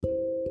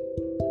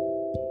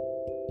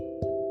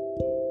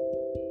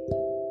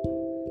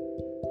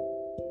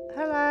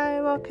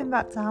Hello, welcome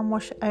back to Hand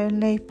Wash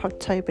Only,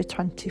 October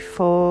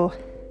 24.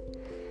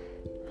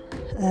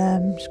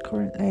 Just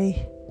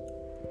currently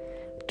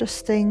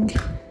dusting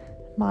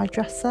my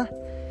dresser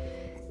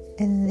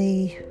in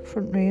the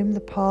front room, the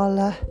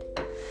parlour.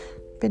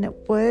 Been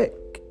at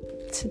work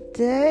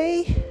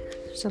today.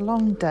 It was a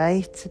long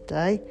day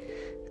today.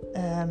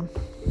 I'm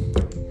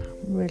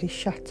really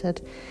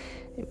shattered.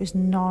 It was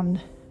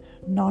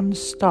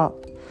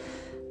non-stop.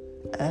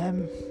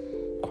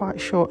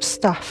 Quite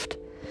short-staffed.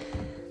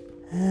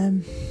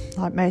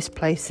 Like most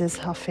places,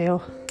 I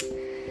feel.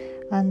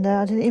 And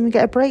I didn't even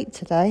get a break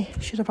today.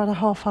 Should have had a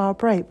half-hour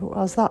break, but I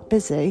was that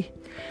busy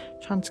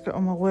trying to get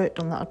all my work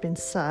done that had been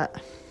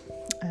set.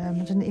 I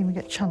didn't even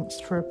get a chance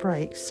for a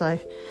break, so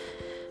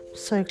I'm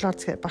so glad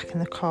to get back in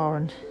the car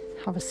and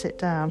have a sit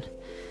down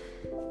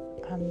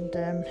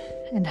and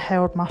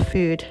inhaled my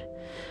food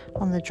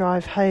on the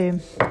drive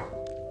home.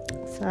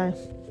 So,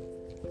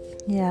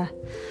 yeah,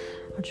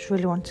 I just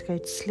really want to go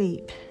to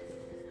sleep,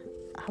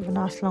 have a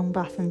nice long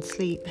bath and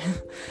sleep,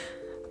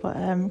 but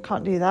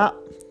can't do that.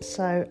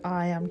 So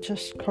I am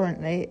just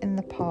currently in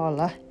the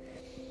parlour,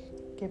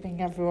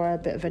 giving everywhere a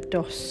bit of a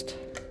dust.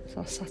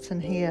 So I sat in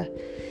here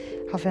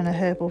having a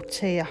herbal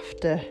tea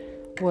after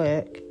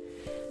work.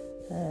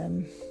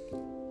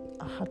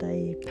 I had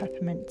a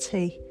peppermint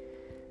tea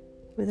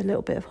with a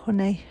little bit of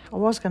honey. I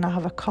was going to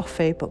have a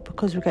coffee, but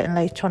because we're getting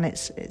late on,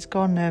 it's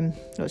gone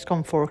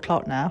 4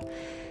 o'clock now.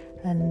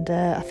 And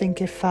I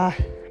think if I'm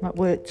at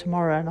work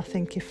tomorrow, and I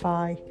think if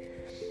I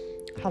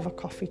have a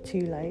coffee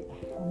too late,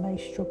 I may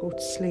struggle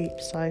to sleep,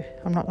 so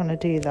I'm not going to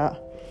do that.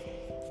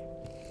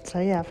 So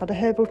yeah, I've had a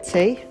herbal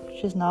tea,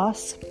 which is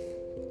nice.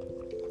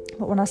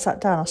 But when I sat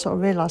down, I sort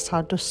of realised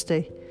how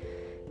dusty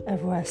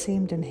everywhere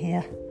seemed in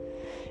here.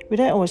 We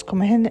don't always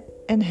come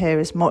in here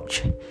as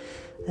much.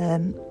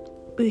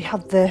 We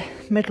have the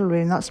middle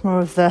room, that's more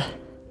of the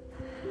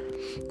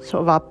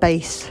sort of our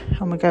base,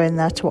 and we go in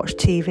there to watch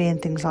TV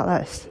and things like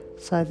this.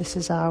 So this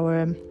is our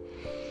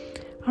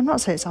I'm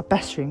not saying it's our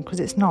best room, because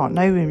it's not.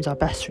 No room's our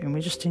best room.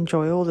 We just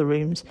enjoy all the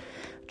rooms.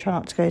 Try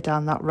not to go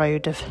down that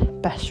road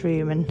of best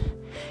room, and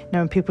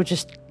when people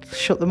just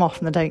shut them off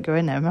and they don't go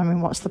in them. I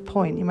mean, what's the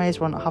point? You may as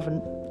well not have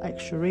an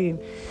extra room.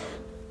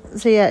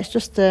 So yeah, it's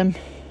just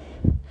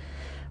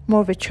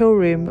more of a chill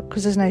room,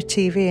 because there's no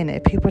TV in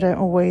it. People don't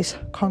always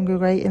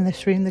congregate in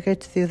this room. They go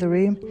to the other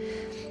room.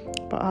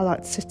 But I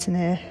like to sit in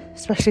here,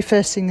 especially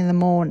first thing in the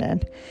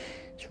morning.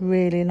 It's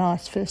really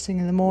nice first thing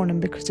in the morning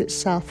because it's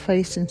south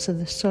facing, so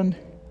the sun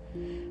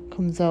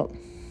comes up,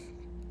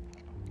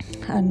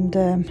 and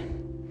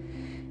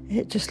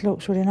it just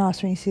looks really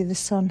nice when you see the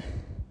sun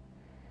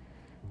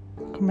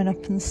coming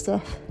up and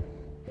stuff.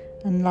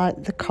 And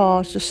like the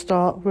cars just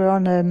start, we're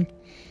on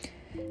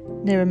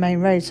near a main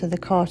road, so the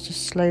cars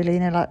just slowly,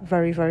 like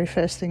very, very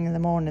first thing in the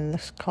morning,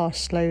 the cars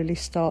slowly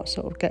start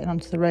sort of getting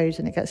onto the roads,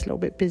 and it gets a little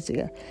bit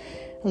busier.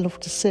 I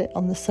love to sit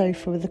on the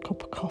sofa with a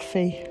cup of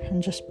coffee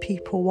and just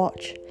people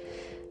watch.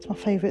 It's my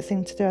favourite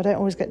thing to do. I don't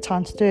always get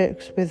time to do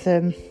it with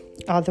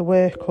either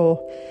work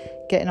or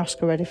getting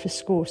Oscar ready for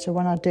school, so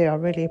when I do, I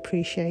really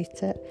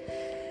appreciate it.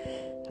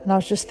 And I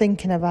was just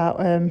thinking about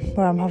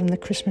where I'm having the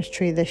Christmas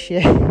tree this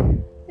year.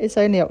 It's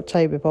only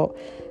October, but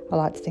I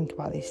like to think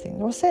about these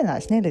things. I was saying that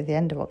it's nearly the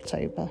end of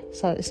October,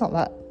 so it's not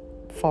that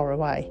far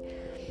away.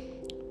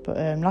 But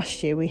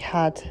last year we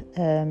had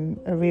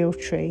a real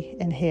tree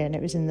in here, and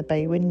it was in the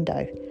bay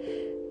window.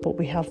 But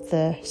we have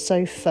the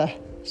sofa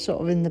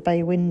sort of in the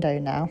bay window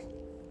now.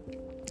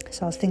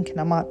 So I was thinking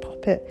I might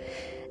pop it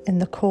in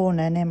the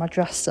corner near my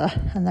dresser,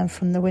 and then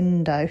from the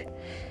window,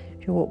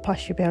 if you walk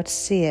past, you'll be able to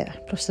see it.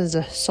 Plus there's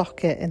a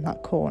socket in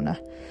that corner.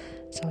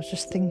 So I was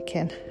just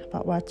thinking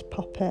about where to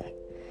pop it.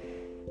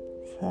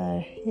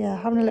 So yeah,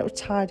 having a little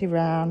tidy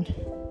round.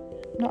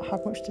 Not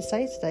had much to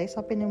say today, so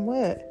I've been in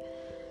work.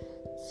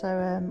 So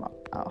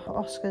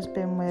Oscar's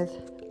been with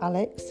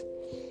Alex.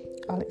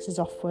 Alex is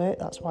off work,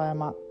 that's why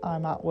I'm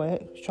at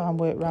work. Try and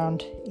work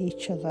around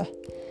each other,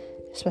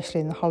 especially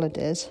in the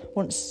holidays.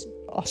 Once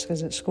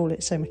Oscar's at school,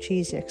 it's so much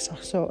easier, because I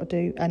sort of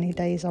do any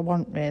days I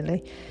want,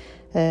 really,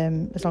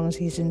 as long as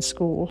he's in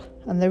school.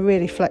 And they're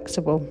really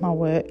flexible, my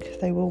work.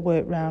 They will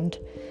work round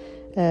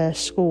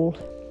school,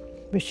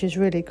 which is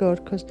really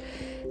good, because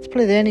it's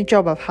probably the only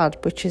job I've had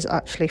which is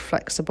actually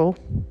flexible.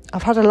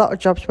 I've had a lot of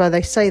jobs where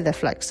they say they're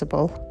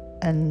flexible,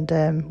 and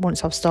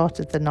once I've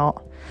started, they're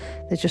not.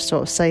 They just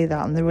sort of say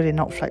that, and they're really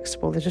not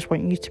flexible. They just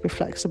want you to be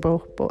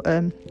flexible. But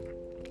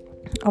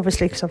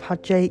obviously, because I've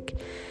had Jake's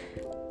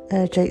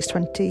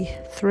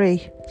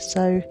 23,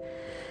 so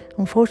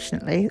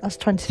unfortunately that's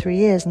 23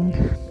 years, and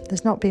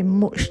there's not been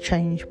much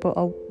change. But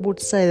I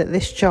would say that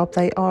this job,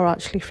 they are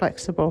actually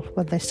flexible.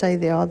 When they say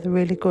they are, they're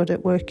really good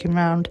at working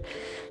around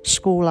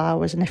school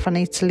hours, and if I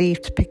need to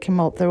leave to pick him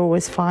up, they're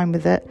always fine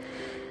with it,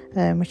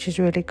 which is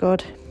really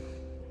good.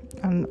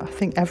 And I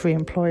think every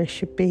employer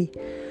should be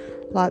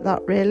like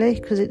that, really,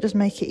 because it does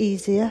make it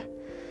easier.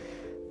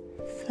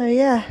 So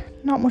yeah,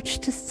 not much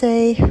to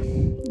say.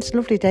 It's a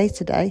lovely day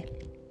today.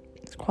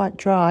 It's quite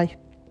dry.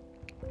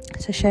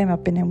 It's a shame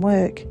I've been in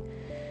work.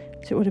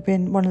 So it would have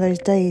been one of those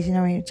days, you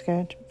know, when you had to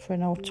go for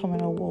an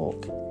autumnal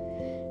walk,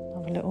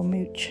 have a little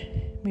mooch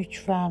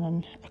van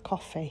and a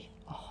coffee.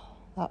 Oh,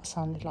 that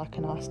sounded like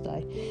a nice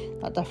day.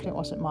 That definitely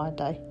wasn't my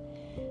day.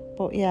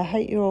 But yeah, I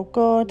hope you're all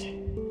good,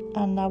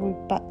 and I'll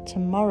be back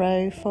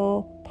tomorrow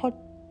for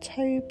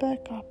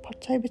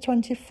Podtober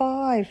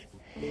 25.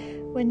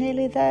 We're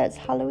nearly there. It's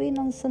Halloween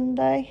on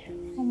Sunday.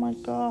 Oh my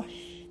gosh.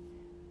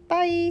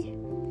 Bye.